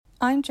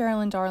I'm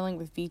Geraldine Darling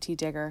with VT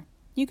Digger.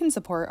 You can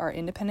support our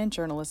independent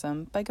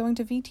journalism by going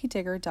to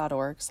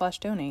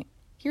vtdigger.org/donate.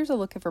 Here's a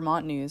look at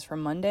Vermont news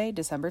from Monday,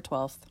 December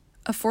 12th.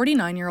 A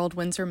 49-year-old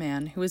Windsor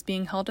man who was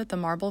being held at the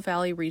Marble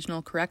Valley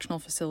Regional Correctional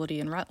Facility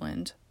in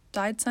Rutland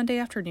died Sunday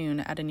afternoon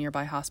at a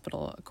nearby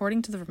hospital,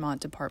 according to the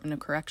Vermont Department of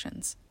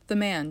Corrections. The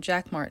man,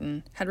 Jack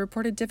Martin, had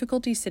reported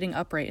difficulty sitting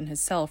upright in his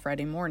cell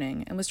Friday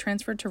morning and was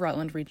transferred to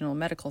Rutland Regional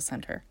Medical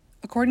Center.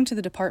 According to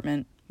the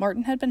department,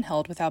 Martin had been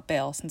held without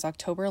bail since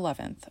October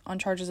 11th on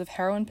charges of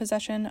heroin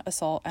possession,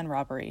 assault, and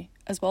robbery,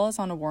 as well as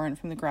on a warrant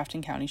from the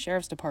Grafton County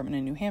Sheriff's Department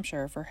in New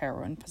Hampshire for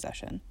heroin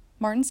possession.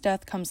 Martin's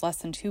death comes less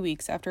than 2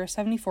 weeks after a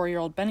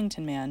 74-year-old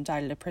Bennington man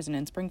died at a prison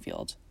in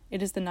Springfield.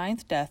 It is the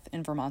 9th death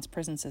in Vermont's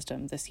prison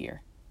system this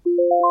year.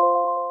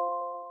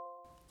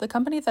 The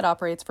company that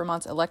operates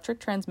Vermont's electric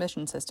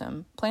transmission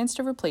system plans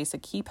to replace a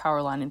key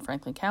power line in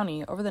Franklin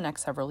County over the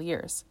next several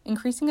years,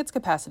 increasing its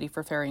capacity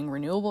for ferrying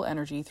renewable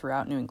energy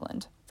throughout New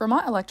England.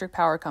 Vermont Electric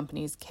Power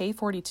Company's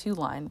K42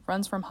 line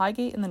runs from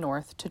Highgate in the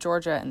north to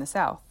Georgia in the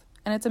south,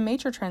 and it's a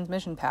major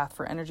transmission path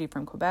for energy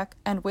from Quebec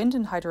and wind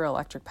and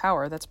hydroelectric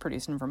power that's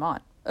produced in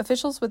Vermont.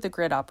 Officials with the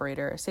grid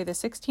operator say the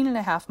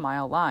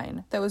 16.5-mile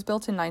line that was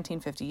built in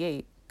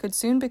 1958 could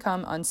soon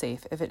become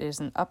unsafe if it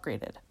isn't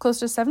upgraded. Close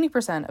to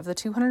 70% of the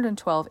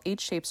 212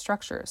 H-shaped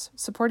structures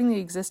supporting the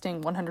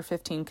existing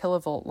 115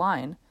 kilovolt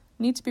line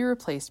need to be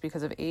replaced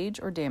because of age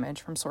or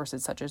damage from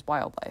sources such as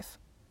wildlife.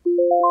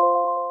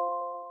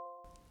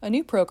 A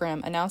new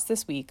program announced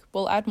this week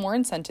will add more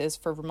incentives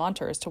for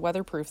Vermonters to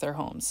weatherproof their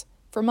homes.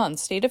 For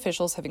months, state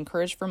officials have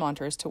encouraged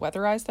Vermonters to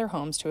weatherize their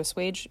homes to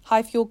assuage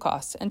high fuel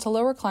costs and to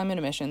lower climate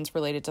emissions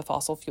related to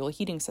fossil fuel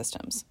heating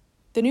systems.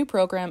 The new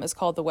program is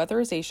called the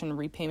Weatherization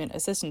Repayment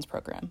Assistance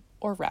Program,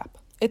 or WRAP.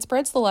 It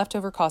spreads the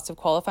leftover costs of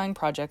qualifying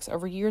projects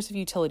over years of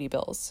utility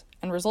bills,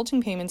 and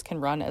resulting payments can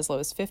run as low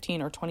as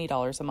 $15 or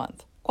 $20 a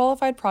month.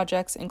 Qualified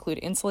projects include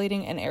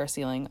insulating and air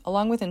sealing,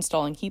 along with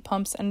installing heat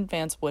pumps and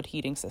advanced wood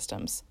heating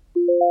systems.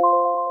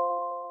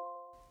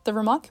 The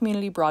Vermont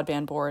Community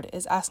Broadband Board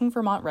is asking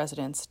Vermont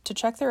residents to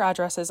check their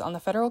addresses on the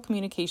Federal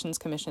Communications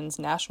Commission's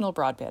National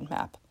Broadband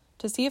Map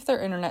to see if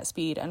their internet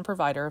speed and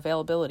provider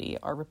availability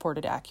are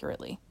reported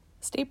accurately.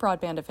 State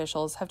broadband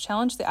officials have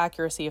challenged the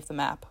accuracy of the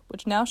map,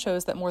 which now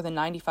shows that more than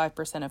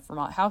 95% of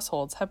Vermont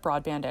households have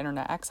broadband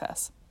internet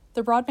access.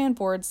 The Broadband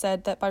Board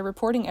said that by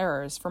reporting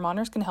errors,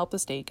 Vermonters can help the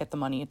state get the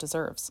money it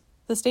deserves.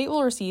 The state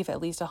will receive at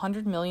least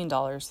 $100 million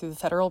through the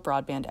Federal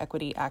Broadband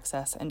Equity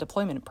Access and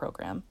Deployment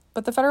Program,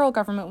 but the federal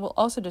government will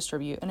also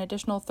distribute an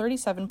additional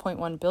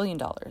 $37.1 billion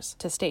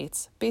to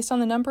states based on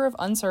the number of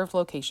unserved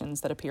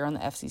locations that appear on the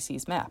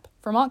FCC's map.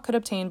 Vermont could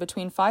obtain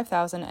between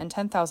 $5,000 and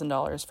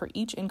 $10,000 for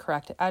each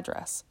incorrect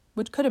address,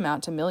 which could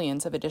amount to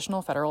millions of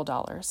additional federal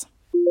dollars.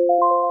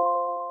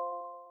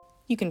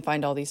 You can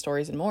find all these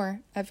stories and more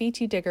at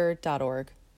vtdigger.org.